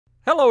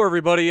Hello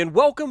everybody and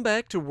welcome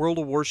back to World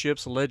of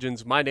Warships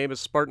Legends. My name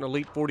is Spartan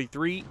Elite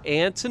 43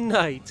 and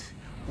tonight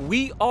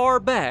we are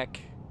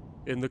back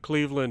in the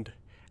Cleveland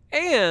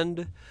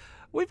and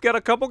we've got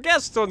a couple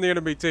guests on the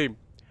enemy team,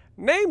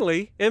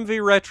 namely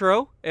MV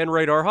Retro and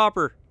Radar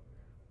Hopper.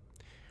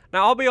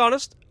 Now I'll be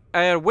honest,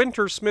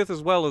 Winter Smith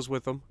as well is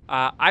with them.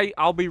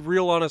 I'll be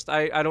real honest,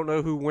 I don't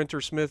know who Winter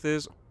Smith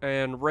is,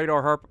 and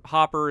Radar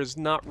Hopper is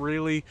not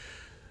really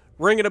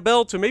ringing a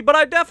bell to me, but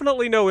I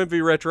definitely know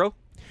MV Retro.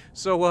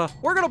 So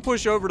we're going to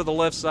push over to the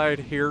left side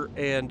here,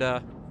 and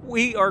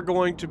we are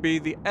going to be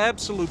the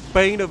absolute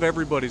bane of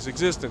everybody's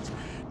existence.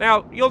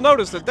 Now, you'll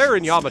notice that they're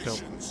in Yamato,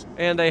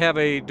 and they have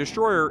a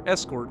destroyer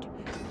escort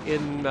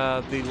in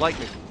the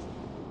Lightning.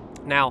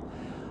 Now,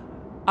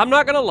 I'm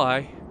not going to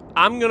lie,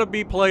 I'm going to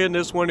be playing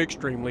this one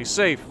extremely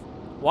safe.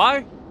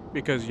 Why?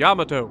 Because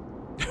Yamato.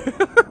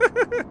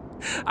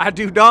 I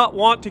do not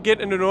want to get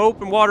into an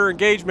open water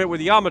engagement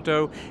with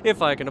Yamato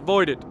if I can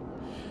avoid it.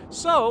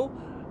 So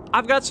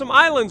I've got some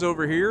islands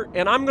over here,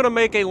 and I'm going to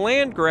make a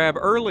land grab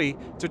early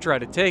to try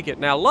to take it.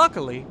 Now,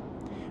 luckily,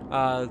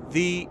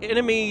 the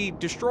enemy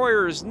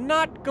destroyer is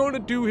not going to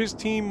do his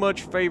team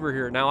much favor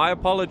here. Now, I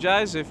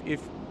apologize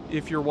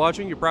if you're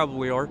watching, you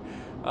probably are,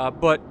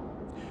 but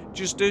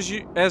just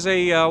as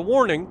a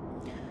warning,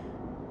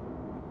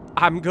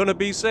 I'm going to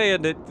be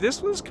saying that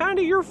this was kind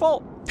of your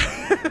fault.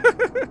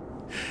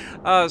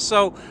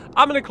 So,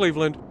 I'm in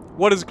Cleveland.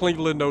 What is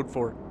Cleveland known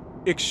for?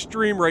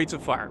 Extreme rates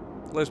of fire.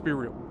 Let's be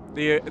real.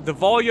 The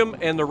volume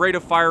and the rate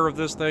of fire of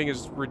this thing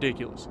is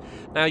ridiculous.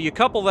 Now, you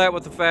couple that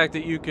with the fact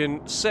that you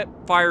can set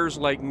fires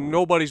like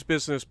nobody's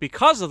business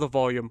because of the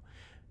volume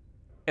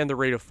and the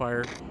rate of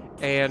fire,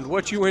 and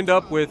what you end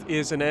up with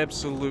is an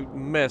absolute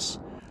mess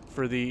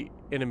for the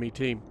enemy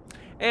team.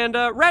 And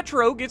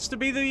Retro gets to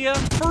be the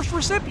first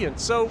recipient,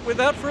 so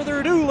without further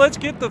ado, let's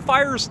get the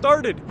fire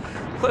started.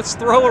 Let's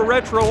throw a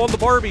Retro on the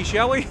Barbie,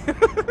 shall we?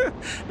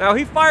 Now,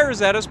 he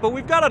fires at us, but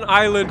we've got an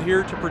island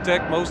here to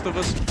protect most of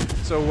us.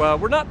 So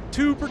we're not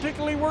too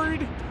particularly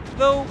worried,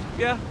 though,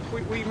 yeah,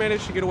 we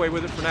managed to get away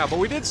with it for now. But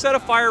we did set a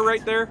fire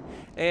right there,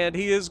 and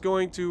he is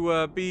going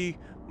to be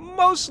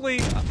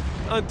mostly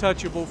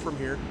untouchable from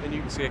here. And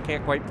you can see I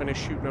can't quite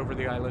finish shooting over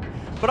the island.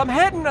 But I'm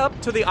heading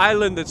up to the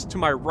island that's to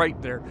my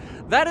right there.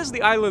 That is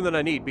the island that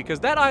I need,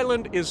 because that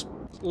island is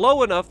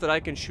low enough that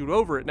I can shoot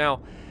over it.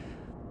 Now,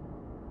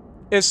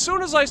 as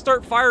soon as I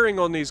start firing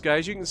on these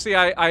guys, you can see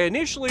I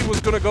initially was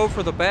going to go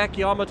for the back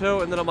Yamato,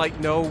 and then I'm like,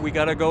 no, we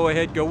got to go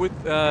with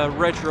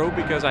Retro,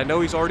 because I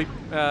know he's already,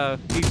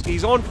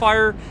 he's on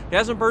fire. He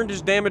hasn't burned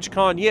his damage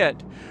con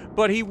yet,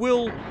 but he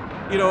will,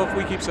 you know, if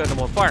we keep setting him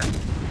on fire.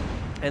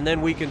 And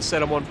then we can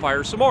set him on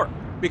fire some more,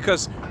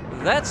 because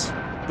that's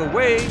the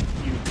way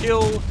you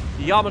kill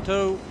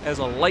Yamato as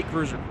a light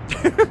cruiser.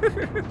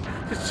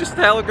 It's just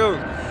how it goes.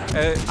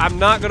 I'm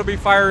not going to be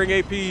firing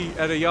AP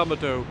at a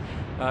Yamato.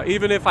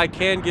 Even if I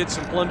can get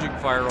some plunging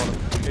fire on him,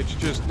 it's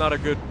just not a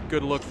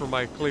good look for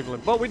my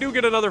Cleveland. But we do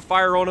get another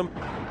fire on him.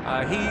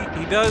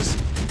 He does,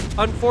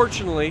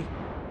 unfortunately,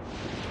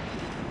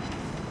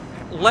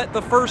 let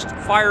the first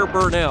fire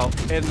burn out.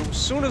 And as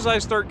soon as I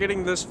start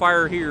getting this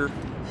fire here,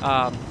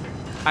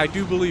 I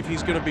do believe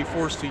he's going to be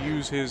forced to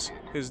use his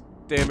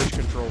damage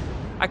control.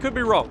 I could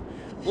be wrong.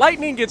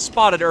 Lightning gets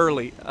spotted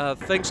early,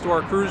 thanks to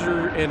our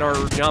cruiser and our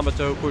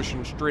Yamato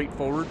pushing straight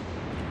forward.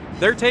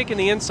 They're taking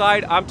the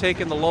inside, I'm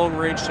taking the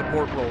long-range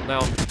support role.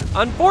 Now,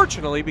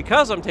 unfortunately,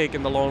 because I'm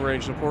taking the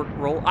long-range support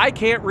role, I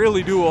can't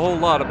really do a whole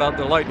lot about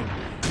the Lightning.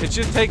 It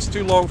just takes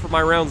too long for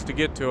my rounds to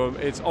get to him.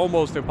 It's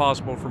almost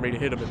impossible for me to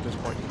hit him at this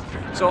point.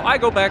 So I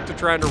go back to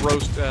trying to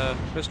roast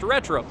Mr.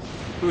 Retro,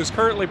 who is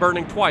currently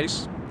burning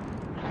twice.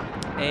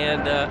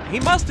 And he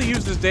must have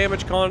used his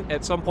damage con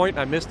at some point.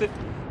 I missed it.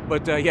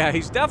 But yeah,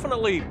 he's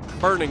definitely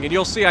burning. And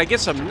you'll see I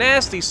get some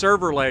nasty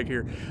server lag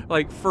here.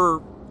 Like,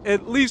 for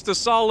at least a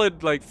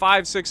solid, like,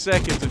 5-6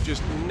 seconds of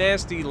just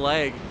nasty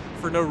lag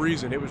for no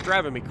reason. It was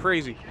driving me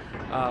crazy.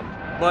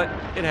 But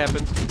it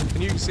happens.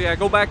 And you can see I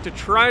go back to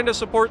trying to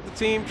support the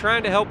team,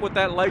 trying to help with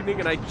that Lightning,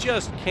 and I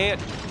just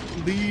can't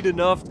lead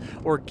enough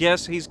or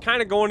guess. He's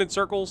kind of going in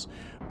circles,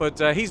 but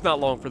he's not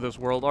long for this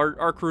world.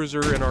 Our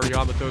cruiser and our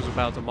Yamato's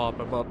about to mop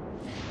him up.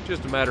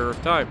 Just a matter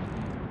of time.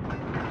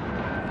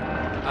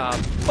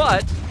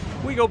 But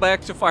we go back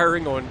to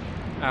firing on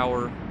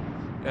our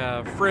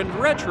friend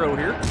Retro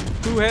here,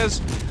 who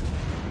has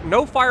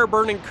no fire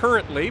burning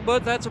currently,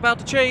 but that's about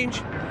to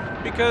change,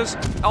 because,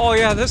 oh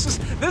yeah, this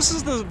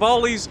is the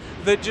volleys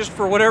that just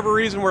for whatever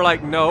reason we're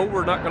like, no,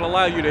 we're not going to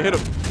allow you to hit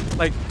him.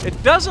 Like,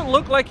 it doesn't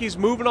look like he's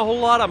moving a whole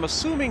lot. I'm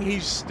assuming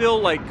he's still,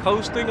 like,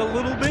 coasting a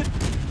little bit,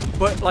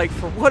 but, like,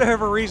 for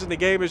whatever reason the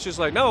game is just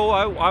like, no,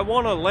 I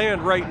want to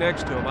land right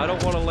next to him. I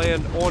don't want to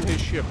land on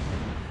his ship.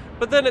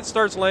 But then it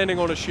starts landing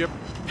on a ship,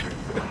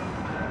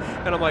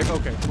 and I'm like,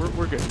 okay,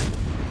 we're good.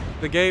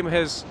 The game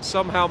has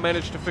somehow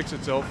managed to fix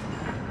itself,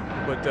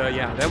 but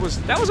yeah, that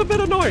was a bit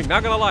annoying,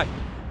 not gonna lie.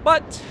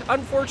 But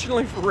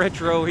unfortunately for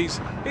Retro, he's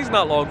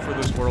not long for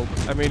this world.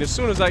 I mean, as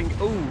soon as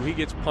ooh, he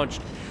gets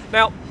punched.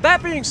 Now,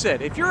 that being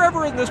said, if you're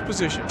ever in this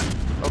position,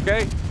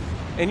 okay,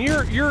 and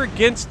you're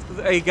against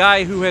a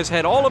guy who has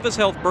had all of his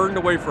health burned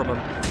away from him,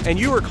 and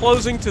you are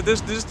closing to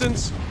this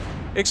distance,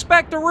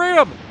 expect a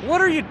ram!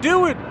 What are you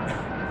doing?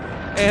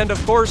 And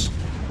of course,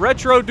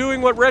 Retro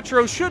doing what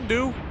Retro should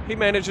do, he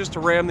manages to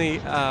ram the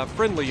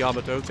friendly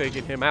Yamato,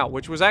 taking him out,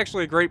 which was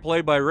actually a great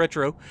play by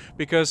Retro,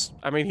 because,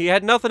 I mean, he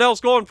had nothing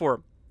else going for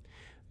him.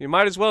 You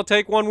might as well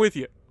take one with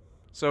you.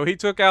 So he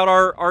took out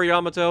our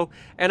Yamato,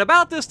 and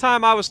about this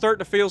time I was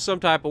starting to feel some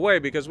type of way,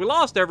 because we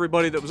lost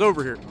everybody that was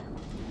over here.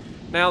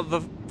 Now,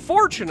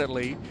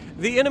 fortunately,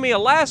 the enemy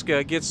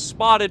Alaska gets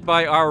spotted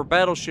by our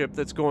battleship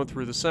that's going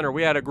through the center.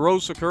 We had a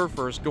gross occur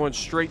first going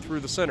straight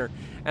through the center.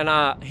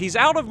 And he's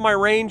out of my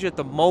range at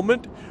the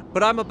moment,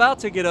 but I'm about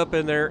to get up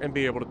in there and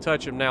be able to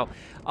touch him. Now,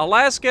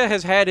 Alaska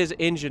has had his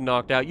engine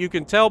knocked out. You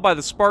can tell by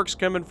the sparks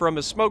coming from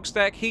his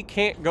smokestack, he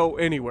can't go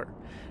anywhere.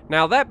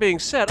 Now, that being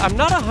said, I'm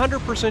not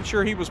 100%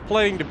 sure he was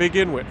playing to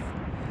begin with.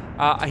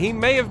 He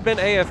may have been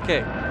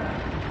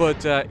AFK,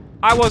 but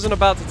I wasn't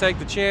about to take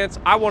the chance.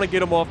 I want to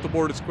get him off the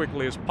board as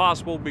quickly as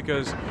possible,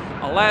 because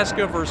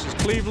Alaska versus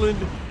Cleveland,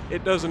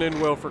 it doesn't end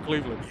well for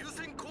Cleveland.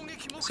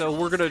 So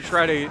we're going to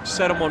try to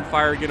set him on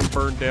fire, get him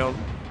burned down,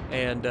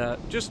 and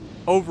just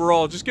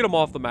overall, just get him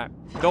off the map.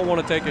 Don't want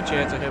to take a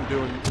chance of him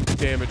doing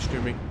damage to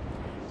me.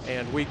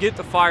 And we get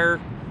the fire.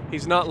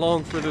 He's not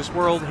long for this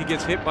world. He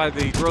gets hit by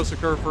the gross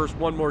occur first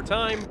one more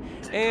time,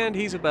 and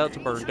he's about to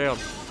burn down.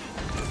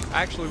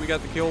 Actually, we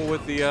got the kill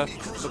with the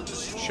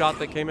shot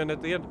that came in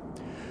at the end.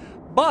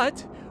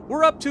 But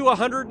we're up to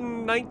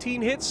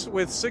 119 hits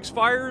with 6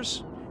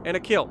 fires and a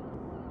kill.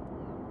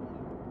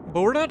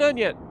 But we're not done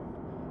yet.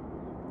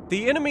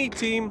 The enemy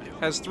team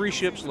has 3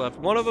 ships left.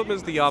 One of them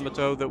is the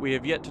Yamato that we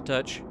have yet to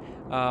touch,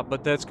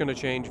 but that's going to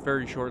change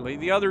very shortly.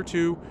 The other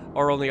 2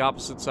 are on the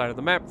opposite side of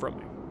the map from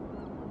me.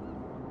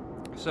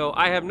 So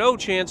I have no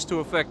chance to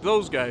affect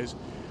those guys,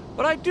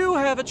 but I do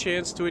have a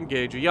chance to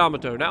engage a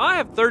Yamato. Now, I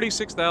have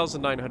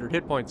 36,900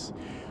 hit points.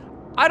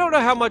 I don't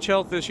know how much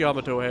health this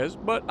Yamato has,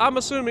 but I'm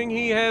assuming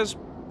he has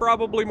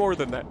probably more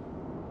than that.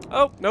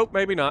 Oh, nope,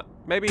 maybe not.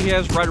 Maybe he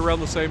has right around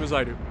the same as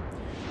I do.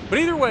 But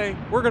either way,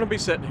 we're going to be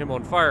setting him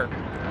on fire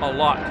a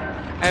lot.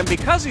 And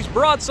because he's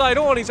broadside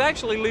on, he's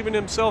actually leaving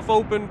himself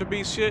open to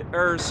be set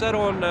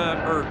on,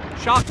 or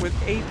shot with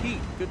AP.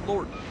 Good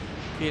lord.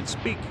 Can't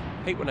speak.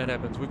 Hate when that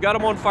happens. We've got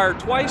him on fire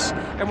twice,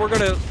 and we're going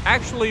to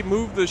actually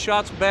move the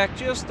shots back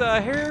just a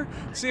hair,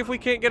 see if we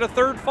can't get a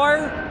third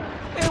fire.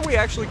 And we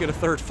actually get a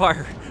third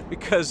fire,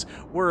 because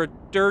we're a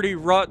dirty,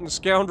 rotten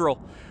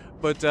scoundrel.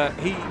 But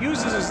he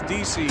uses his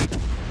DC.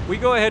 We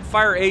go ahead,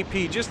 fire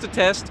AP just to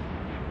test.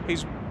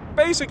 He's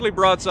basically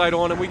broadside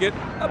on, and we get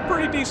a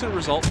pretty decent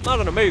result. Not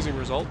an amazing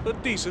result,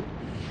 but decent.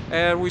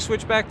 And we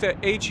switch back to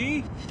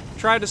HE,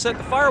 try to set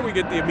the fire, we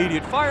get the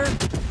immediate fire,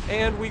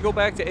 and we go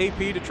back to AP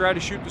to try to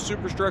shoot the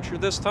superstructure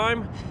this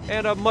time,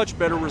 and a much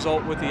better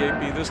result with the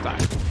AP this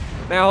time.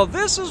 Now,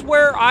 this is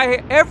where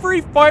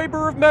every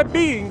fiber of my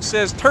being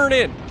says turn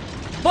in,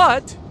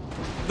 but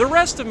the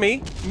rest of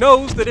me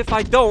knows that if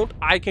I don't,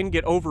 I can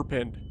get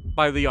overpinned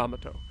by the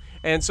Yamato.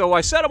 And so I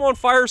set him on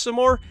fire some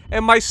more,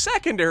 and my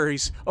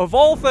secondaries, of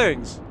all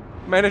things,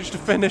 managed to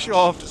finish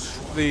off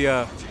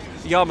the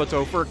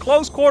Yamato for a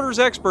close quarters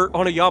expert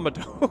on a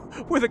Yamato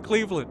with a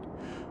Cleveland.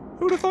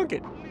 Who'd have thunk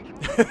it?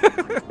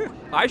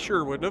 I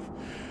sure wouldn't have.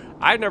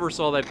 I never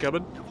saw that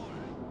coming.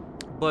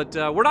 But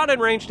we're not in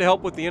range to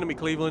help with the enemy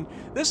Cleveland.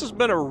 This has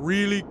been a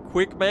really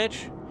quick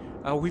match.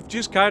 We've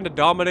just kind of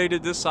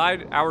dominated this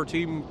side. Our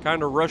team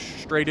kind of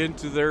rushed straight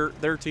into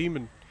their team,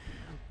 and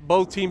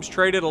both teams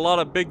traded a lot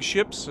of big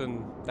ships,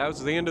 and that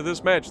was the end of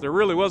this match. There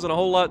really wasn't a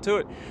whole lot to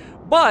it.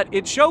 But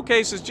it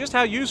showcases just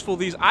how useful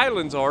these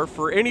islands are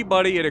for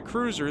anybody in a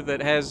cruiser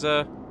that has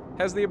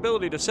the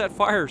ability to set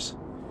fires.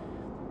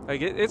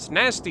 Like, it's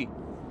nasty.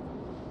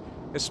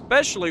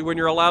 Especially when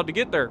you're allowed to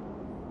get there.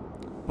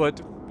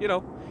 But, you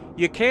know,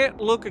 you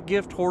can't look a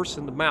gift horse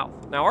in the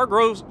mouth. Now, our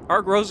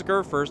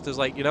Groziker first is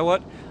like, you know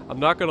what? I'm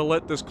not going to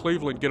let this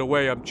Cleveland get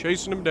away. I'm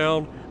chasing him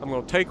down. I'm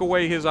going to take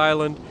away his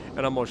island,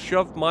 and I'm going to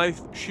shove my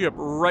ship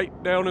right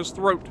down his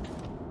throat.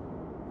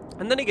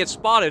 And then he gets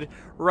spotted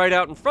right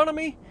out in front of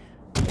me,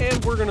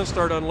 and we're going to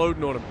start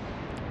unloading on him.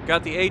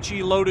 Got the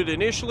HE loaded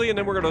initially, and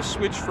then we're going to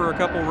switch for a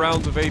couple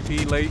rounds of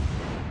AP late.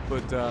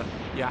 But,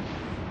 yeah.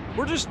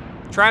 We're just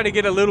trying to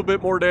get a little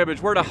bit more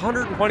damage. We're at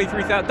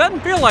 123,000. Doesn't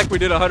feel like we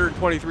did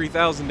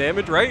 123,000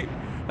 damage, right?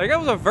 Like, that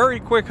was a very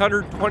quick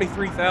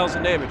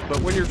 123,000 damage.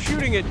 But when you're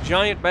shooting at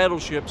giant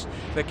battleships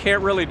that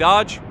can't really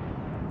dodge,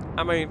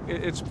 I mean,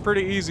 it's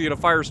pretty easy in a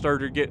fire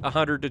starter to get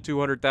 100 to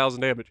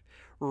 200,000 damage.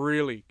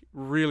 Really,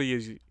 really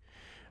easy.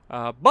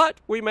 But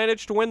we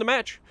managed to win the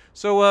match.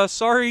 So,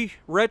 sorry,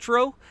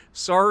 Retro.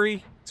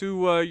 Sorry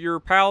to your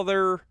pal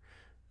there,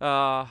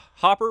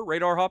 Hopper,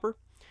 Radar Hopper.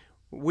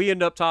 We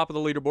end up top of the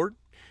leaderboard.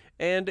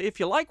 And if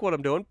you like what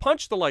I'm doing,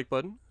 punch the like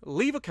button,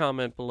 leave a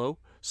comment below,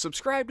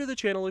 subscribe to the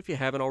channel if you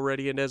haven't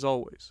already, and as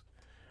always,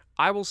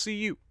 I will see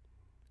you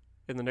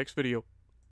in the next video.